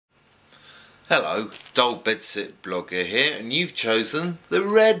Hello, Dull Bedsit Blogger here, and you've chosen the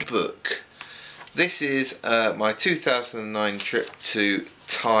Red Book. This is my 2009 trip to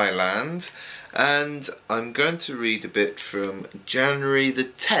Thailand, and I'm going to read a bit from January the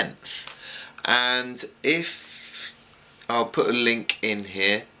 10th. And if I'll put a link in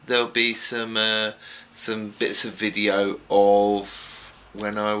here, there'll be some bits of video of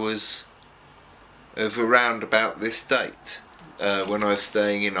when I was around about this date. When I was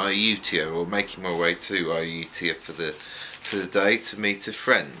staying in Ayutthaya, or making my way to Ayutthaya for the day to meet a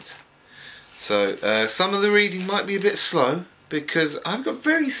friend. So some of the reading might be a bit slow because I've got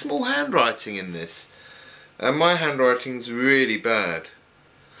very small handwriting in this, and my handwriting's really bad.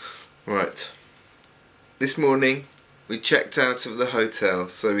 Right, this morning we checked out of the hotel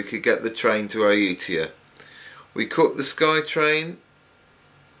so we could get the train to Ayutthaya. We caught the Sky train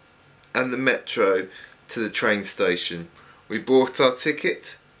and the metro to the train station. We bought our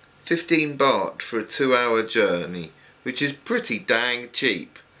ticket, 15 baht for a 2-hour journey, which is pretty dang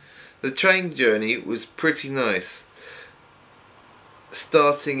cheap. The train journey was pretty nice,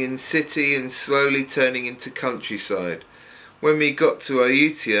 starting in city and slowly turning into countryside. When we got to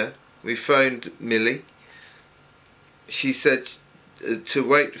Ayutthaya, we phoned Millie. She said to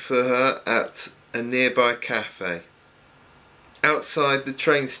wait for her at a nearby cafe. Outside the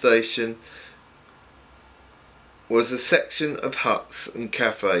train station was a section of huts and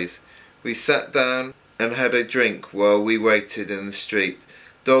cafes. We sat down and had a drink while we waited in the street.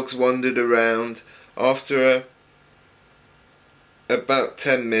 Dogs wandered around. After about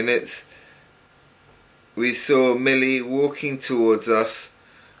 10 minutes, we saw Millie walking towards us.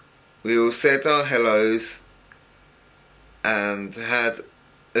 We all said our hellos and had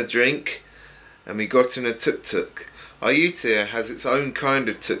a drink, and we got in a tuk-tuk. Ayutthaya has its own kind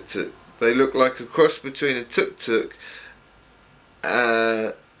of tuk-tuk. They look like a cross between a tuk-tuk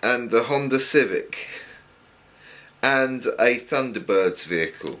and a Honda Civic and a Thunderbird's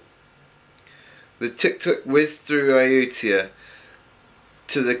vehicle. The tuk-tuk whizzed through Ayutthaya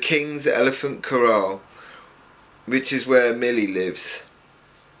to the King's Elephant Corral, which is where Millie lives.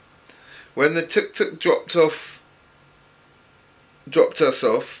 When the tuk-tuk dropped us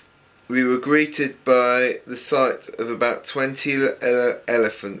off, we were greeted by the sight of about 20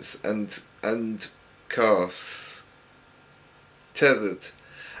 elephants and calves, tethered,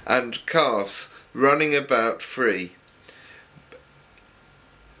 and calves running about free,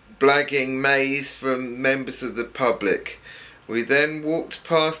 blagging maize from members of the public. We then walked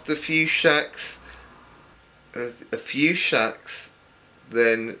past a few shacks,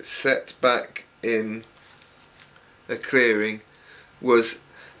 then set back in a clearing was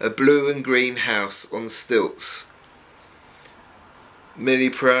a blue and green house on stilts.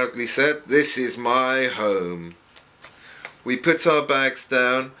 Millie proudly said, "This is my home." We put our bags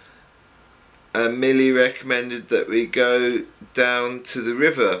down, and Millie recommended that we go down to the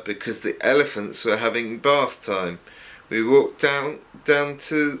river because the elephants were having bath time. We walked out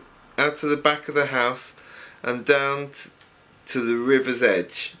to the back of the house and down to the river's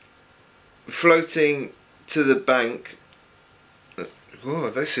edge. Floating to the bank.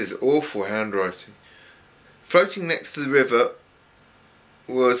 Oh, this is awful handwriting. Floating next to the river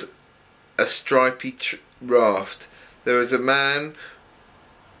was a stripy raft. There was a man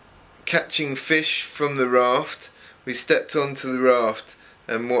catching fish from the raft. We stepped onto the raft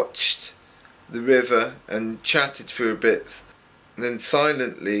and watched the river and chatted for a bit. Then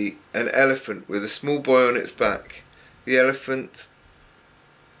silently, an elephant with a small boy on its back. The elephant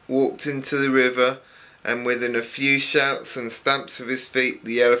walked into the river, and within a few shouts and stamps of his feet,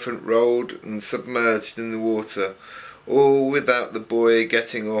 the elephant rolled and submerged in the water, all without the boy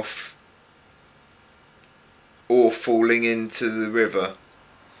getting off or falling into the river.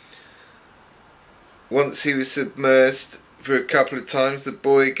 Once he was submerged for a couple of times, the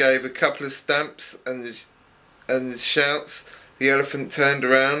boy gave a couple of stamps and shouts. The elephant turned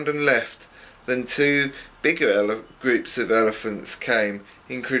around and left. Then two bigger groups of elephants came,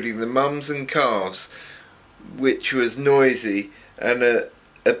 including the mums and calves, which was noisy and a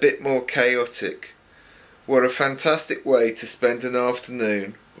bit more chaotic. What a fantastic way to spend an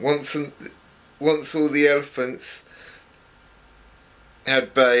afternoon. Once all the elephants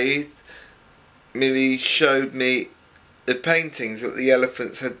had bathed, Millie showed me the paintings that the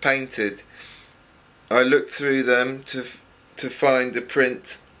elephants had painted. I looked through them to find a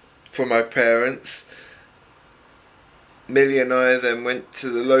print for my parents. Millie and I then went to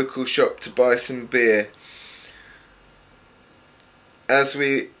the local shop to buy some beer. As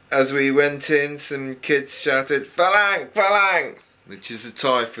we went in, some kids shouted "Phalang! Phalang!", which is the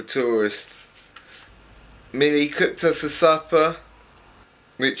Thai for tourist. Millie cooked us a supper,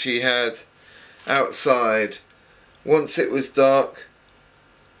 which he had outside. Once it was dark,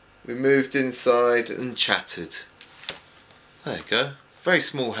 we moved inside and chatted. There you go. Very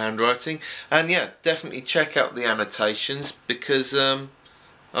small handwriting. And yeah, definitely check out the annotations, because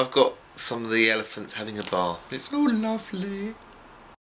I've got some of the elephants having a bath. It's all lovely.